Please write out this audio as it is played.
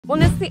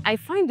Honestly, I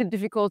find it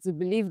difficult to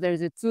believe there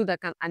is a tool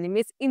that can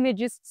animate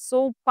images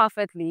so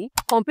perfectly,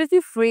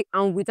 completely free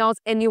and without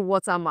any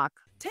watermark.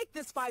 Take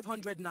this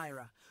 500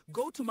 naira.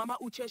 Go to Mama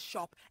Uche's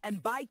shop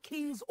and buy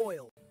King's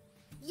oil.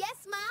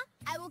 Yes, Ma.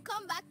 I will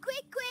come back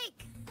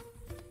quick.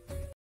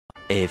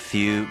 A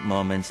few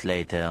moments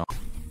later.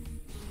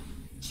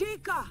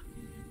 Chica,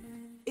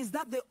 is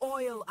that the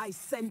oil I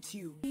sent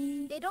you?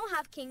 They don't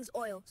have King's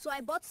oil, so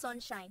I bought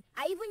Sunshine.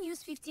 I even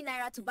used 50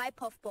 naira to buy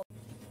Puff Puff.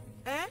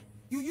 Eh?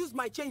 You used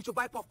my change to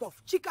buy Puff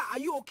Puff. Chica, are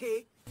you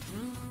okay?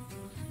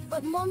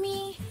 But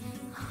Mommy,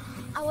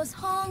 I was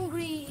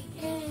hungry.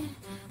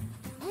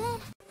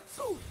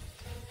 So,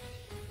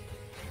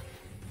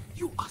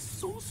 you are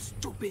so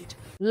stupid.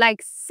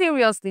 Like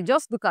seriously,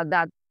 just look at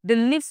that. The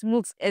lips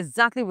moves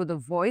exactly with the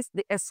voice,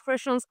 the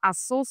expressions are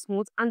so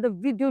smooth, and the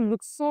video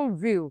looks so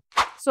real.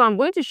 So I'm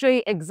going to show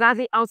you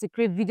exactly how to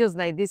create videos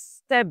like this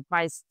step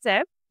by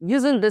step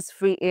using this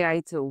free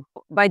AI tool.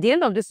 By the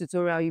end of this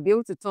tutorial, you'll be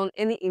able to turn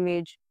any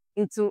image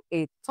into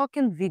a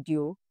talking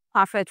video,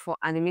 perfect for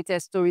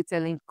animated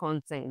storytelling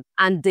content.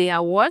 And they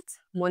are what?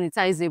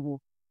 Monetizable.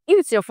 If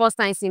it's your first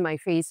time seeing my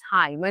face,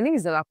 hi, my name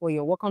is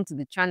Delapo. Welcome to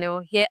the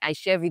channel. Here I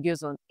share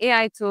videos on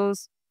AI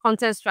tools,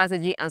 content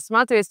strategy, and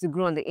smart ways to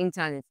grow on the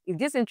internet. If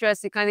this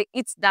interests you, kindly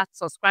hit that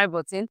subscribe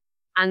button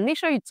and make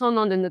sure you turn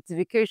on the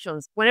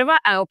notifications. Whenever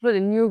I upload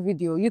a new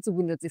video, YouTube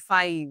will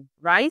notify you,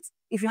 right?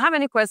 If you have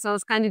any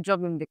questions, kindly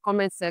drop them in the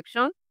comment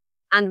section.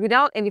 And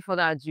without any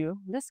further ado,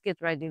 let's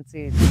get right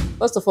into it.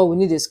 First of all, we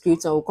need a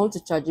script, and we'll come to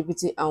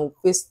ChatGPT and we'll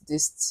paste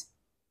this.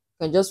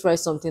 You can just write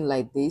something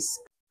like this.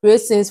 Create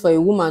scenes for a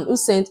woman who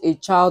sent a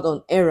child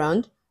on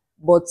errand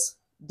but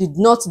did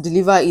not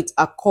deliver it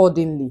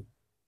accordingly.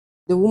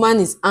 The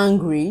woman is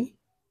angry,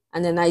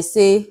 and then I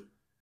say,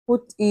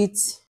 put it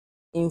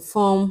in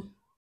form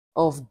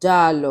of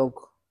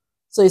dialogue.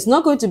 So it's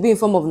not going to be in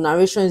form of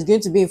narration, it's going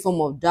to be in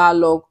form of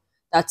dialogue.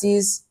 That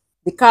is,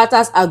 the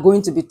characters are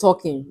going to be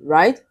talking,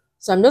 right?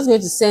 So I'm just going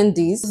to send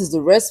this. This is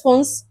the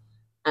response,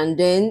 and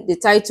then the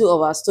title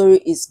of our story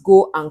is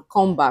Go and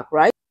Come Back,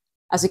 right?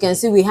 As you can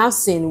see, we have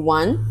scene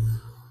 1,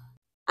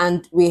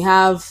 and we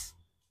have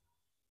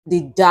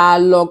the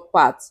dialogue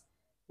part.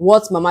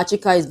 What Mama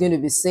Chika is going to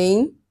be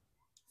saying,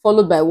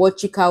 followed by what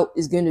Chika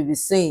is going to be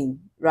saying,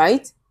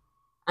 right?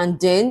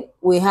 And then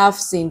we have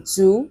scene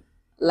 2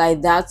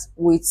 like that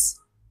with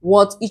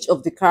what each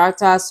of the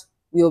characters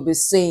will be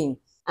saying.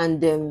 And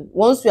then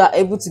once we are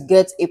able to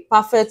get a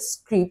perfect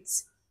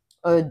script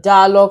or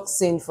dialogue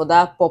scene for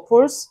that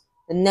purpose,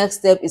 the next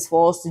step is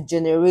for us to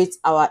generate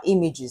our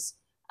images.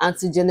 And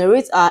to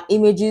generate our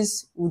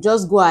images, we'll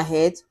just go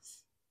ahead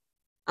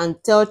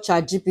and tell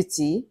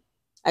ChatGPT,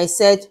 I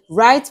said,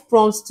 write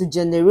prompts to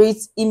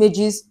generate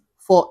images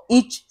for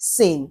each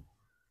scene.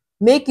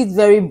 Make it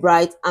very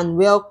bright and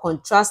well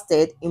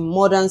contrasted in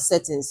modern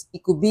settings.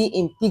 It could be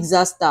in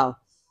Pixar style,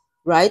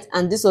 right?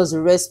 And this was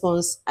the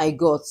response I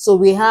got. So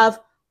we have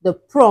the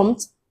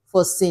prompt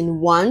for scene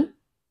 1,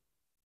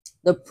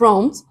 the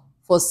prompt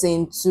for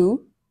scene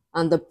 2,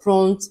 and the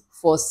prompt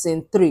for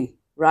scene 3,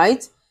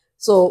 right?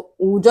 So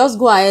we'll just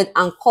go ahead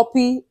and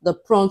copy the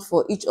prompt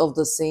for each of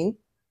the scene.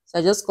 So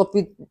I just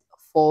copied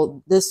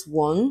for this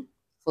one,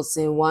 for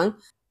scene 1.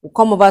 We'll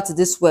come over to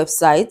this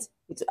website.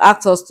 It will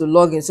ask us to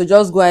log in. So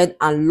just go ahead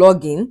and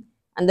log in,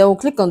 and then we'll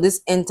click on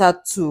this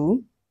enter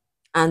tool,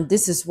 and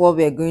this is what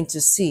we're going to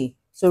see.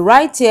 So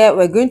right here,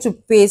 we're going to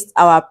paste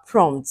our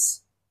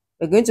prompts.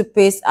 We're going to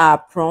paste our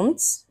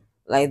prompts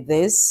like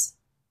this.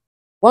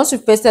 Once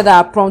we've pasted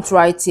our prompt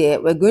right here,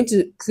 we're going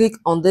to click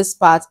on this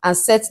part and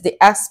set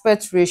the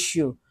aspect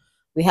ratio.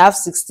 We have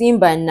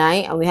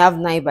 16:9 and we have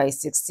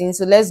 9:16.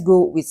 So let's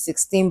go with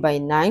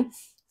 16:9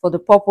 for the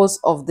purpose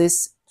of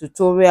this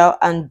tutorial.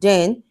 And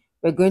then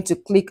we're going to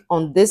click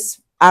on this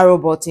arrow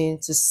button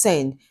to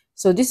send.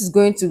 So this is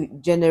going to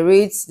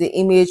generate the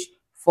image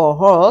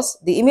for us.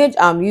 The image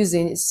I'm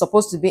using is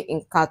supposed to be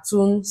in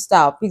cartoon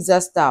style,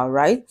 Pixar style,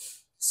 right?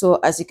 So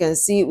as you can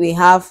see, we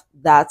have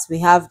that, we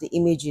have the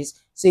images.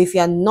 So if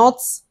you are not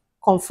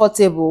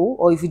comfortable,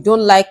 or if you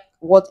don't like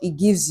what it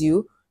gives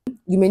you,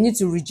 you may need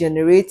to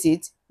regenerate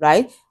it,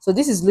 right? So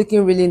this is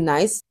looking really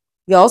nice.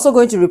 We are also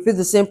going to repeat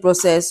the same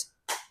process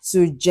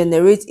to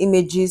generate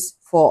images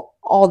for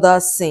other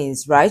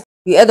scenes, right?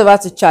 You head over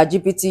to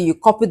ChatGPT, you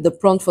copy the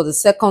prompt for the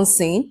second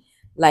scene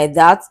like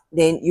that,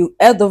 then you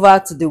head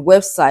over to the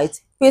website,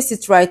 paste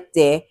it right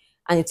there,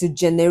 and it will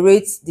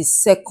generate the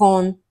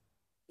second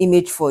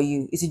image for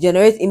you. It will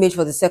generate image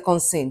for the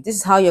second scene. This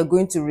is how you're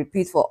going to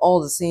repeat for all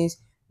the scenes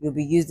you'll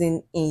be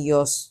using in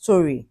your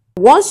story.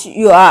 Once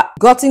you are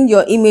gotten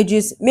your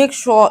images, make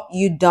sure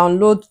you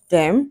download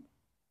them.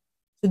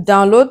 To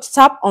download,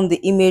 tap on the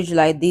image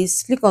like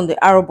this, click on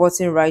the arrow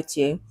button right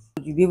here.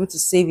 You'll be able to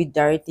save it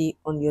directly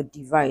on your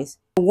device.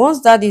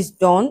 Once that is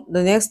done,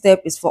 the next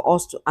step is for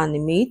us to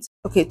animate.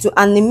 Okay, to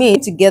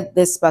animate, to get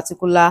this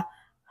particular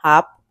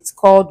app, it's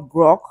called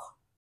GROK.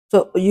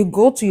 So you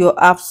go to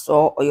your app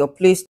store or your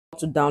Play Store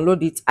to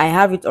download it. I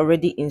have it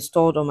already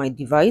installed on my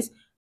device.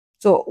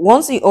 So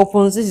once it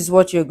opens, this is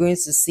what you're going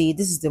to see.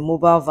 This is the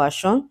mobile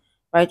version.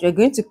 right? We're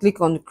going to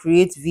click on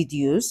create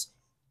videos,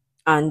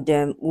 and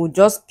we'll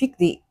just pick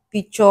the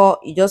picture.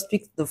 You just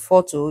pick the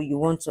photo you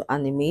want to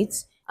animate.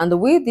 And the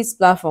way this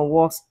platform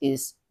works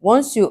is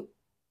once you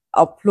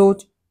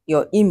upload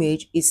your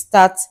image, it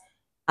starts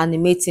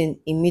animating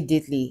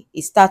immediately.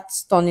 It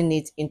starts turning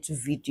it into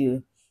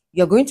video.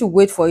 You're going to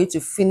wait for it to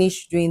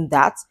finish doing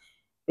that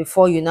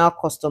before you now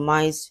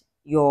customize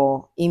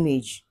your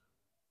image.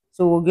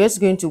 So we're just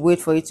going to wait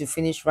for it to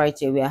finish right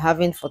here. We are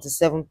having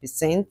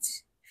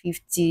 47%,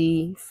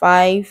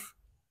 55,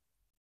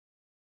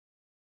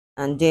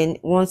 and then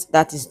once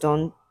that is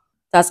done,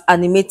 that's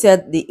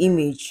animated the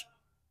image.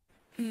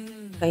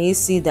 Can you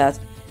see that?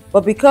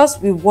 But because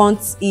we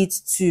want it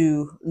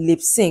to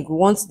lip sync, we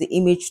want the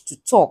image to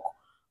talk,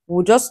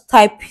 we'll just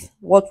type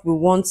what we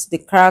want the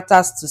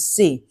characters to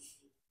say.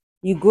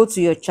 You go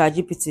to your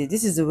ChatGPT.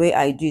 This is the way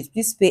I do it.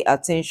 Please pay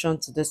attention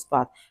to this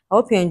part. I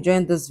hope you're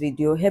enjoying this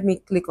video. Help me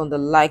click on the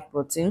like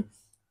button.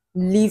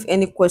 Leave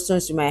any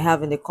questions you might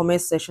have in the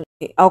comment section.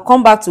 Okay, I'll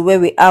come back to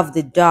where we have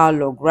the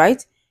dialogue,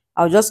 right?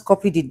 I'll just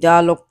copy the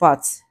dialogue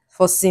part.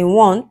 For scene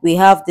 1, we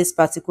have this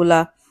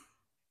particular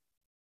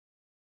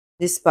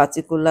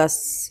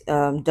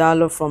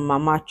dialogue from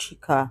Mama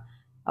Chika.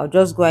 I'll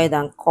just go ahead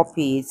and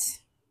copy it.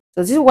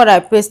 So this is what I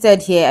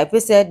pasted here. I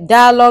pasted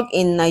dialogue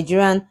in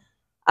Nigerian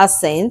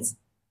accent,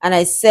 and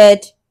I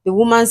said the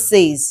woman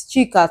says,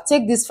 Chika,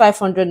 take this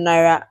 500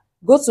 naira,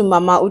 go to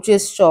Mama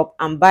Uche's shop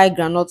and buy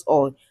groundnut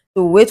oil.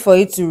 So wait for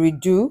it to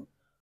redo.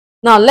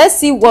 Now let's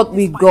see what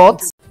we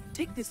got.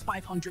 Take this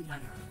 500 naira.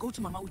 Go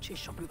to Mama Uche's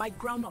shop and buy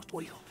groundnut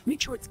oil.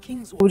 Make sure it's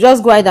King's oil. We'll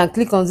just go ahead and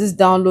click on this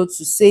download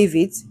to save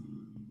it.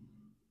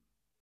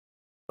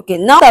 Okay,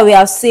 now that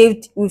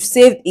we've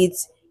saved it,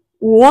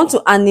 we want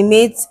to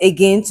animate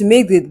again to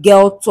make the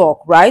girl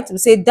talk, right? We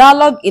say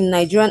dialogue in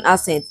Nigerian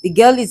accent. The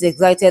girl is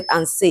excited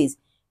and says,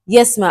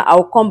 yes ma,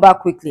 I'll come back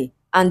quickly.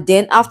 And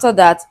then after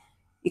that,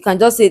 you can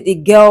just say the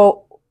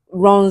girl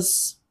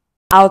runs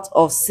out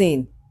of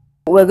scene.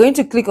 We're going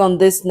to click on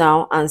this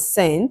now and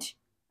send,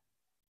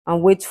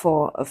 and wait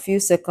for a few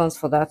seconds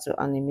for that to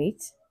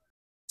animate.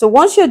 So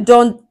once you're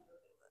done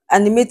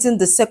animating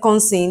the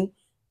second scene,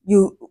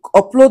 you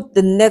upload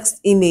the next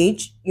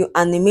image, you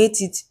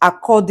animate it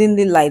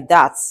accordingly like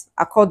that,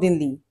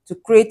 accordingly to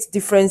create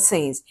different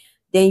scenes.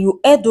 Then you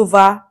head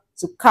over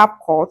to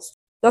CapCut,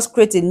 just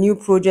create a new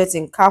project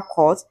in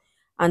CapCut,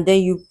 and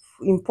then you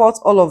import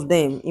all of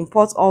them,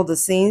 import all the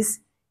scenes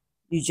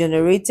you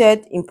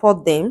generated,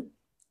 import them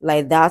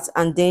like that,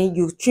 and then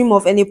you trim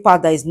off any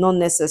part that is not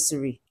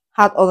necessary,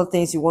 add other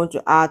things you want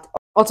to add,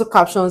 auto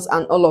captions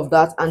and all of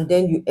that, and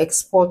then you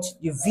export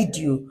your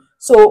video.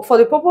 So for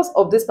the purpose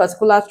of this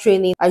particular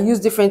training, I use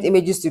different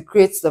images to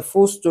create the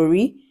full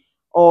story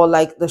or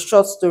like the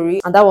short story,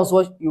 and that was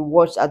what you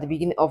watched at the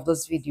beginning of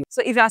this video.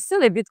 So if you are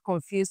still a bit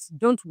confused,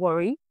 don't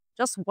worry.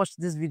 Just watch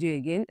this video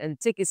again and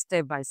take it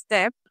step by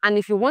step. And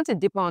if you want a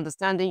deeper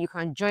understanding, you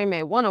can join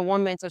my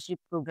one-on-one mentorship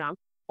program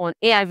on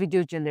AI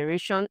video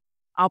generation.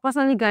 I'll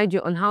personally guide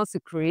you on how to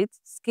create,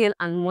 scale,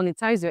 and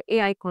monetize your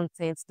AI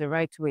content the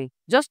right way.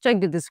 Just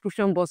check the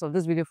description box of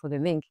this video for the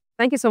link.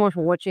 Thank you so much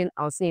for watching.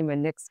 I'll see you in my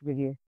next video.